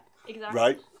well. Yeah, exactly.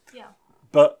 Right? Yeah.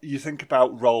 But you think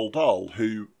about Roald Dahl,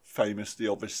 who famously,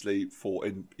 obviously, fought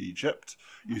in Egypt.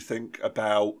 You think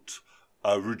about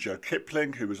Rudyard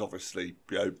Kipling, who was obviously,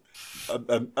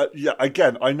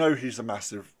 again, I know he's a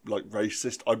massive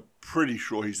racist. I'm pretty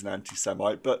sure he's an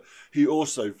anti-Semite, but he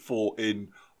also fought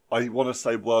in, I want to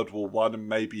say, World War One and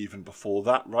maybe even before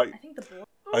that, right? I think the Boer.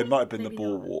 It might have been the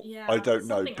Boer War. Yeah, I don't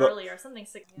know. Something earlier, something.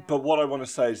 Yeah. But what I want to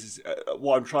say is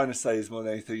what I'm trying to say is more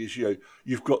than anything is,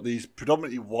 you've got these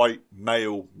predominantly white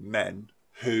male men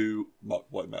who,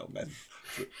 white male men,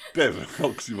 a bit of an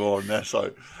oxymoron there.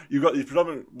 So you've got these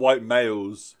predominant white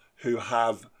males who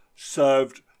have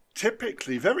served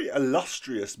typically very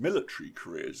illustrious military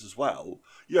careers as well.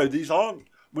 These aren't.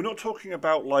 We're not talking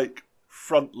about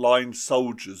frontline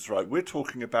soldiers, right? We're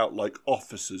talking about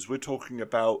officers. We're talking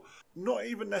about not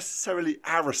even necessarily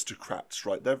aristocrats,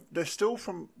 right? They're still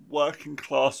from working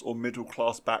class or middle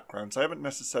class backgrounds.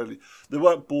 They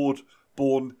weren't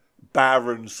born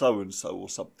Baron so and so or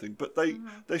something, but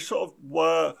they sort of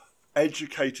were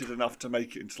educated enough to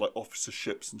make it into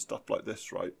officerships and stuff like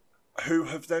this, right? Who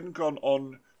have then gone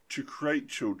on to create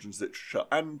children's literature,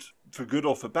 and for good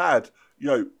or for bad,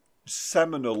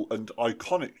 seminal and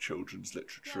iconic children's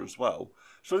literature as well.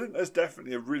 So I think there's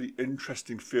definitely a really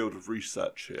interesting field of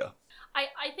research here.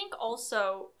 I think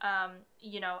also, I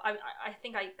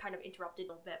think I kind of interrupted a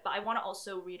little bit, but I want to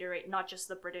also reiterate not just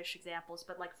the British examples,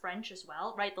 but French as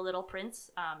well, right? The Little Prince,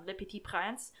 Le Petit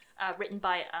Prince, written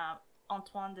by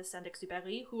Antoine de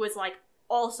Saint-Exupéry, who is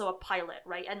also a pilot,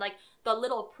 right? And the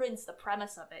Little Prince, the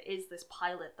premise of it is this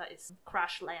pilot that is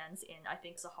crash lands in, I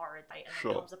think, Sahara, right? And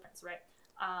then becomes a prince, right?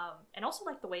 And also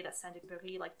the way that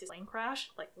Saint-Exupéry this plane crash,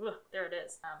 there it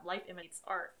is. Life imitates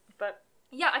art. But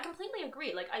yeah, I completely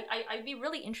agree. I'd be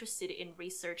really interested in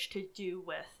research to do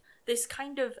with this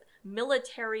kind of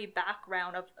military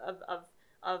background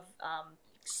of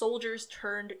soldiers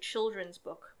turned children's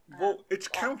book. Well, it's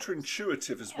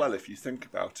counterintuitive as well if you think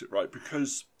about it, right?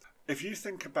 Because if you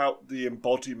think about the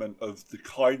embodiment of the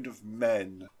kind of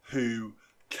men who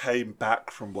came back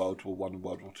from World War One and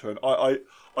World War Two, and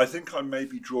I think I may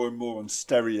be drawing more on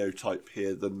stereotype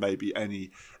here than maybe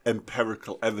any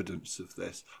empirical evidence of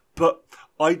this. But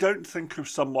I don't think of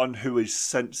someone who is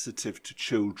sensitive to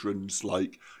children's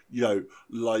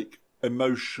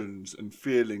emotions and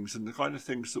feelings and the kind of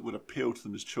things that would appeal to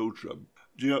them as children.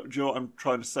 Do you know what I'm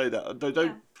trying to say? That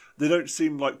they don't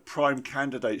seem like prime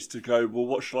candidates to go, well,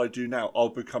 what shall I do now? I'll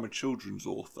become a children's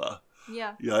author.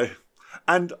 Yeah. You know,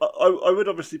 and I would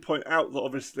obviously point out that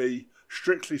obviously,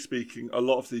 strictly speaking, a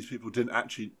lot of these people didn't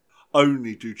actually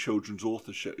only do children's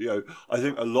authorship. You know, I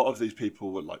think a lot of these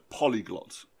people were like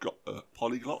polyglots.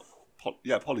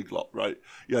 Polyglot, right?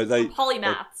 You know, they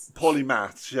Polymaths.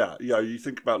 Polymaths, yeah. You know, you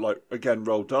think about, like, again,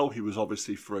 Roald Dahl. He was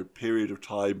obviously for a period of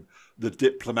time the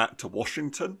diplomat to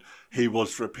Washington. He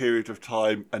was for a period of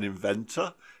time an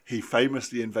inventor. He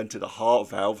famously invented a heart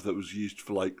valve that was used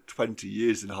for like 20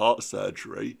 years in heart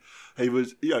surgery. He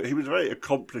was a very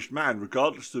accomplished man,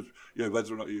 regardless of, you know,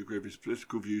 whether or not you agree with his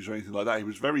political views or anything like that. He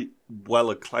was very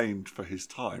well acclaimed for his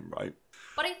time, right?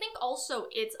 But I think also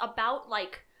it's about,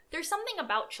 like, there's something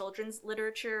about children's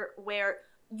literature where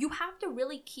you have to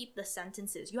really keep the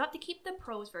sentences. You have to keep the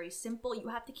prose very simple. You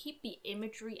have to keep the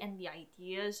imagery and the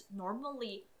ideas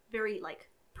normally very, like,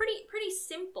 pretty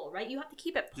simple, right? You have to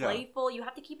keep it playful. Yeah. You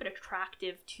have to keep it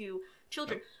attractive to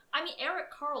children. Yeah. I mean,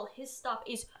 Eric Carle, his stuff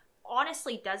is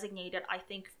honestly designated, I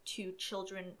think, to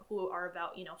children who are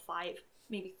about, 5,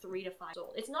 maybe 3 to 5 years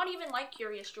old. It's not even like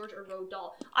Curious George or Roald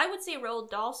Dahl. I would say Roald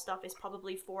Dahl stuff is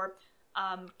probably for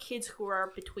kids who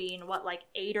are between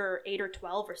 8 or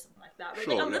 12 or something like that, right?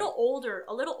 Sure, like a little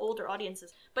older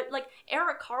audiences. But like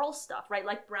Eric Carle stuff, right?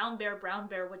 Like Brown Bear,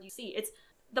 what do you see? It's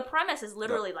the premise is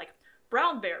literally like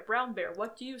Brown Bear,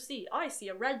 what do you see? I see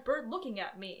a red bird looking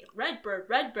at me. Red bird,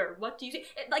 what do you see?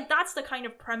 Like that's the kind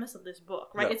of premise of this book,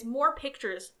 right? It's more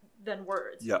pictures than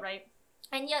words, right?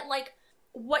 And yet, like,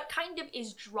 what kind of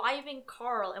is driving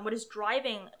Carl and what is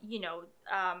driving,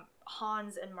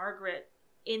 Hans and Margaret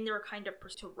in their kind of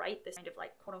pursuit to write this kind of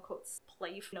like quote unquote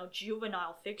playful,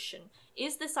 juvenile fiction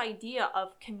is this idea of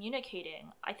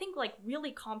communicating, I think, like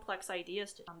really complex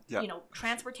ideas to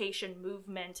transportation,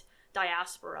 movement,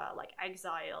 diaspora, like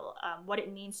exile, what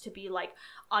it means to be like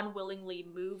unwillingly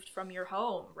moved from your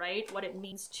home, right? What it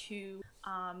means to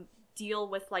deal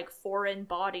with like foreign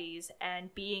bodies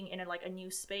and being in a new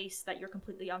space that you're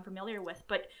completely unfamiliar with,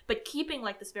 but keeping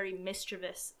like this very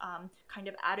mischievous kind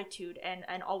of attitude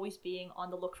and always being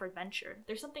on the look for adventure.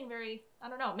 There's something very, I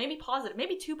don't know, maybe positive,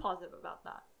 maybe too positive about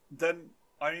that. Then,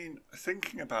 I mean,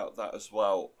 thinking about that as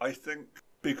well, I think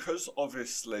because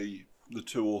obviously the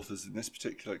two authors in this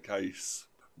particular case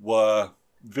were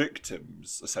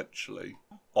victims, essentially,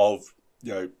 of,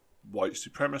 white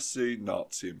supremacy,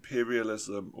 Nazi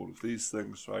imperialism, all of these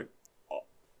things, right?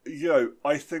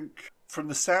 I think from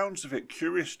the sounds of it,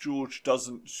 Curious George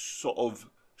doesn't sort of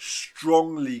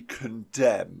strongly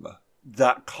condemn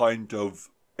that kind of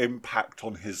impact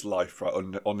on his life, right?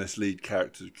 On this lead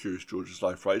character, Curious George's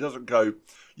life, right? It doesn't go,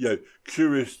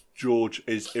 Curious George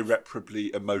is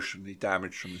irreparably emotionally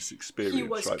damaged from this experience. He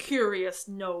was right? curious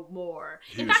no more.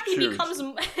 In fact, he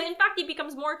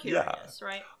becomes more curious,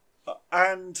 right?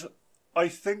 And I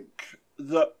think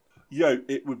that,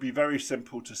 it would be very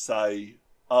simple to say,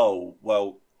 oh,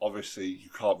 well, obviously you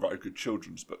can't write a good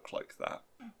children's book like that.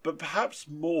 But perhaps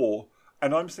more,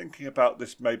 and I'm thinking about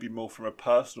this maybe more from a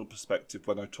personal perspective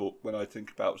when I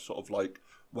think about sort of like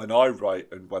when I write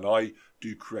and when I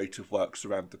do creative works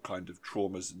around the kind of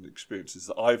traumas and experiences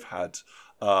that I've had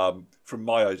from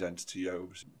my identity,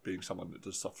 being someone that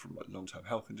does suffer from like long-term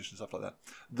health conditions, stuff like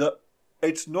that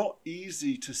it's not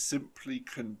easy to simply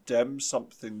condemn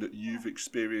something that you've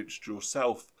experienced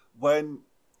yourself when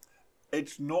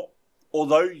it's not,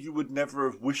 although you would never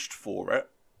have wished for it,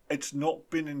 it's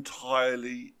not been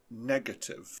entirely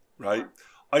negative, right?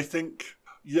 I think,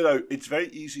 it's very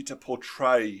easy to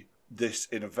portray this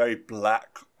in a very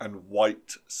black and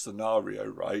white scenario,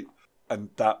 right? And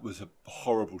that was a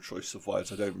horrible choice of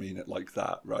words. I don't mean it like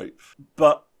that, right?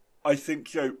 But I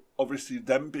think, obviously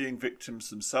them being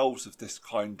victims themselves of this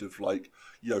kind of like,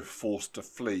 forced to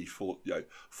flee,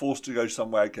 forced to go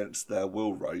somewhere against their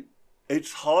will, right?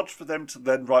 It's hard for them to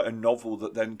then write a novel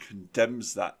that then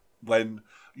condemns that when,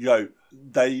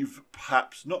 they've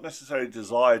perhaps not necessarily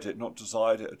not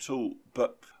desired it at all,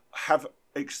 but have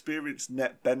experienced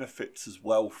net benefits as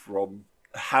well from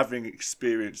having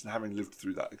experienced and having lived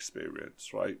through that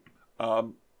experience, right?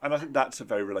 And I think that's a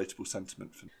very relatable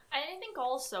sentiment for me. And I think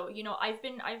also, I've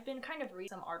been kind of reading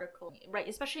some articles, right?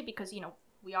 Especially because,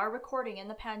 we are recording in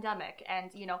the pandemic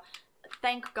and,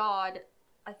 thank God,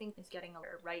 I think it's getting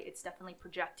older, right? It's definitely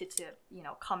projected to,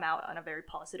 come out on a very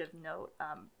positive note.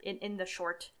 In the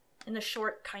short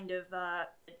kind of,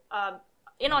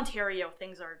 in Ontario,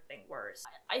 things are getting worse.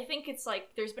 I think it's like,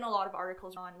 there's been a lot of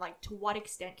articles on like, to what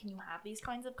extent can you have these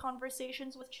kinds of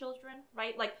conversations with children,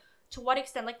 right? Like, to what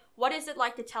extent, like, what is it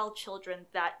like to tell children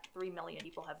that 3 million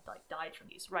people have like died from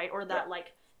these, right? Or that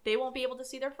like they won't be able to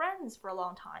see their friends for a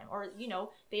long time, or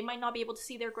they might not be able to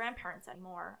see their grandparents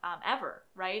anymore, ever,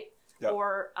 right?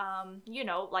 Or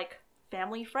like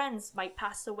family friends might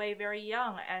pass away very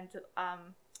young, and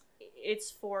it's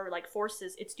for like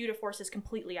forces. It's due to forces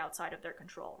completely outside of their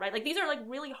control, right? Like these are like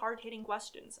really hard-hitting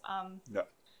questions. Yeah.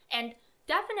 And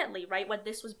definitely, right, when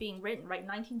this was being written, right,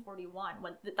 1941,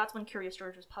 that's when Curious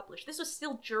George was published. This was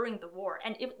still during the war,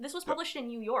 and this was published in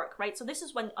New York, right? So this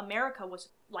is when America was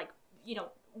like, you know,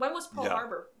 when was Pearl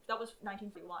Harbor? That was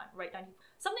 1941, right?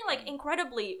 Something like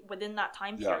incredibly within that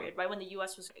time period, right, when the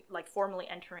U.S. was like formally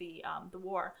entering the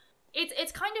war.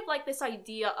 It's kind of like this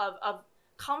idea of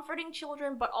comforting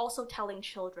children, but also telling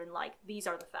children like these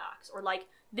are the facts, or like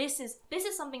this is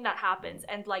something that happens,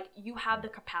 and like you have the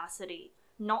capacity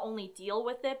not only deal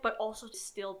with it, but also to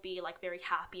still be like very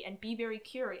happy and be very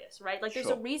curious, right? Like there's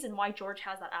a reason why George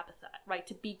has that epithet, right?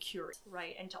 To be curious,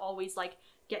 right? And to always like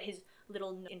get his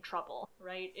little in trouble,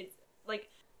 right? It's like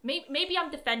maybe I'm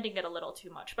defending it a little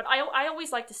too much, but I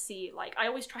always like to see, like, I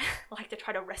always try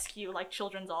to rescue like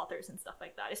children's authors and stuff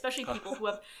like that, especially people who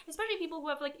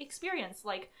have like experienced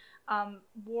like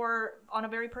war on a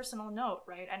very personal note,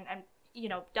 right? And you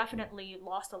know, definitely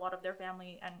lost a lot of their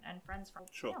family and friends from.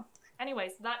 Sure. Yeah.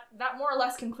 Anyways, that more or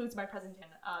less concludes my presentation.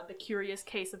 The curious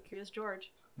case of Curious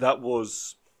George. That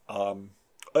was, I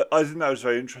think that was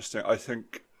very interesting. I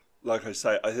think, like I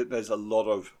say, I think there's a lot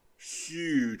of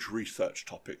huge research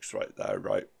topics right there,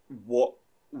 right?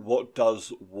 What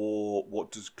does war,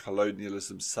 what does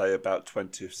colonialism say about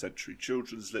 20th century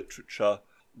children's literature?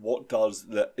 What does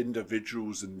the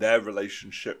individuals and their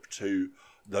relationship to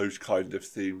those kind of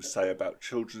themes say about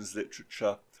children's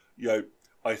literature? You know,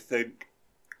 I think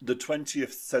the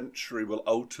 20th century will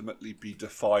ultimately be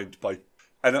defined by,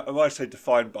 and when I say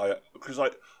defined by it, because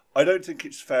I don't think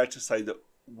it's fair to say that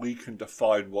we can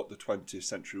define what the 20th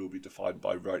century will be defined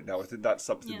by right now. I think that's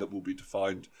something that will be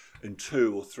defined in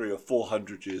 200 or 300 or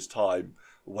 400 years' time,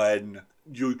 when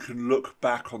you can look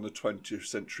back on the 20th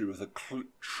century with a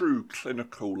true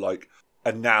clinical like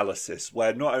analysis,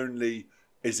 where not only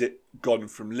is it gone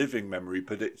from living memory,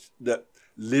 but it's that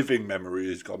living memory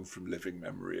is gone from living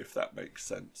memory, if that makes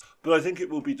sense. But I think it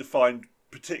will be defined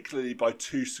particularly by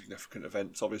two significant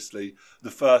events, obviously.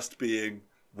 The first being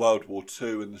World War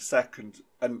II, and the second,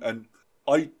 and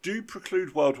I do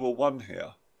preclude World War One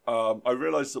here. I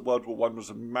realise that World War One was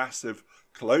a massive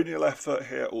colonial effort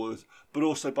here, but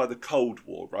also by the Cold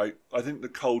War, right? I think the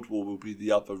Cold War will be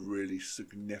the other really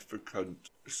significant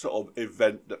sort of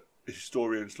event that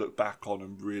historians look back on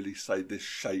and really say this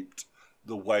shaped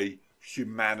the way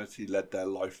humanity led their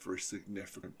life for a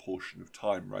significant portion of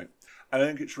time, right? And I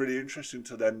think it's really interesting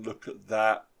to then look at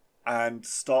that and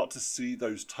start to see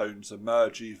those tones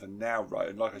emerge even now, right?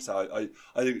 And like I said, I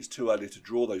think it's too early to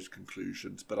draw those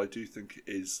conclusions, but I do think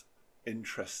it is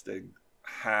interesting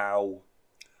how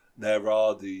there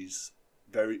are these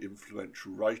very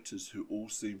influential writers who all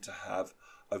seem to have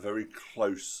a very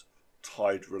close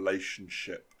tied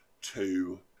relationship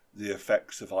to the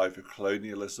effects of either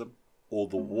colonialism or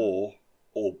the war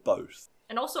or both.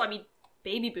 And also, I mean,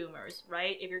 baby boomers,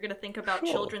 right? If you're going to think about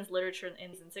children's literature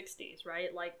in the 60s,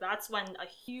 right? Like, that's when a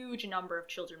huge number of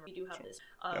children, we do have this,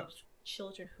 of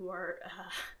children who are,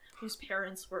 whose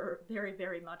parents were very,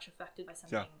 very much affected by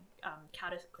something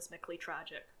cataclysmically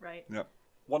tragic, right? Yeah.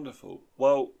 Wonderful.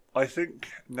 Well, I think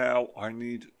now I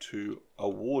need to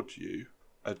award you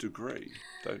a degree,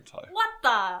 don't I? What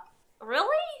the? Really?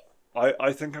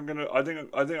 I think I'm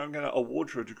gonna award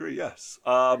you a degree. Yes.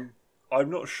 I'm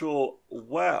not sure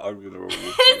where I'm gonna award you.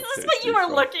 Is this what you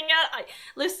were looking at?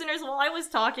 Listeners, while I was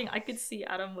talking, I could see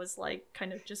Adam was like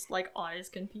kind of just like on his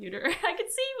computer. I could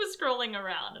see he was scrolling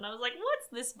around, and I was like, "What's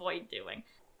this boy doing?"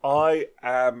 I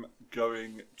am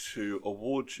going to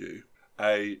award you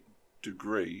a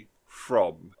degree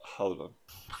from. Hold on.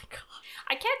 Oh my god.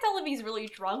 I can't tell if he's really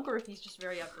drunk or if he's just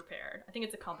very unprepared. I think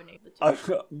it's a combination of the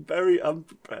two. I'm very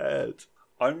unprepared.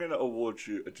 I'm going to award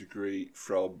you a degree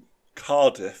from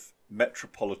Cardiff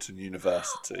Metropolitan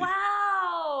University.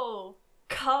 Wow!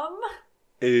 Come?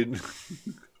 In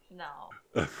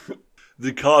No.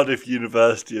 the Cardiff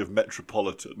University of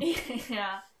Metropolitan.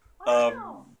 Yeah.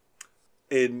 Wow.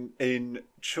 In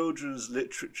children's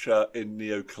literature in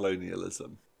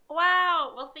neocolonialism.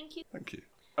 Wow. Well, thank you. Thank you.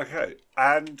 Okay,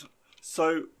 and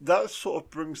so that sort of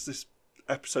brings this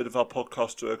episode of our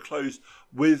podcast to a close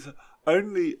with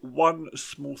only one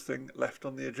small thing left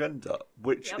on the agenda,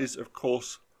 which is, of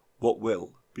course, what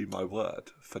will be my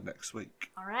word for next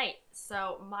week. All right.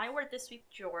 So my word this week,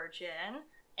 Georgian.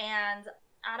 And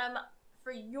Adam,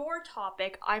 for your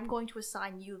topic, I'm going to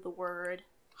assign you the word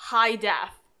high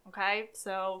def. Okay?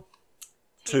 So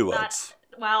 2 words.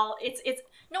 Well,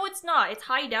 no, it's not. It's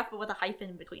high def, but with a hyphen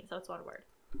in between, so it's one word.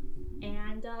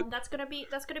 And that's gonna be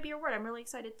your word. I'm really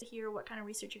excited to hear what kind of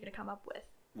research you're gonna come up with.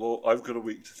 Well, I've got a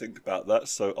week to think about that,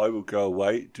 so I will go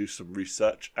away, do some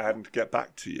research, and get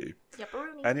back to you.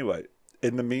 Yep-a-rooney. Anyway,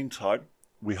 in the meantime,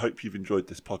 we hope you've enjoyed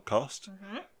this podcast.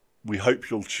 Mm-hmm. We hope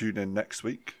you'll tune in next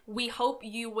week. We hope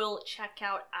you will check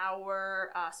out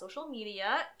our social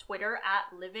media, Twitter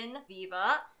at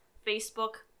LivinViva,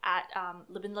 Facebook at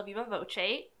Livin La Viva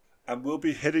Voce. And we'll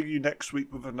be hitting you next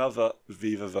week with another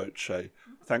Viva Voce.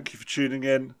 Thank you for tuning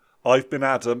in. I've been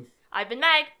Adam. I've been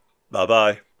Meg.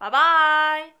 Bye-bye.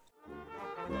 Bye-bye.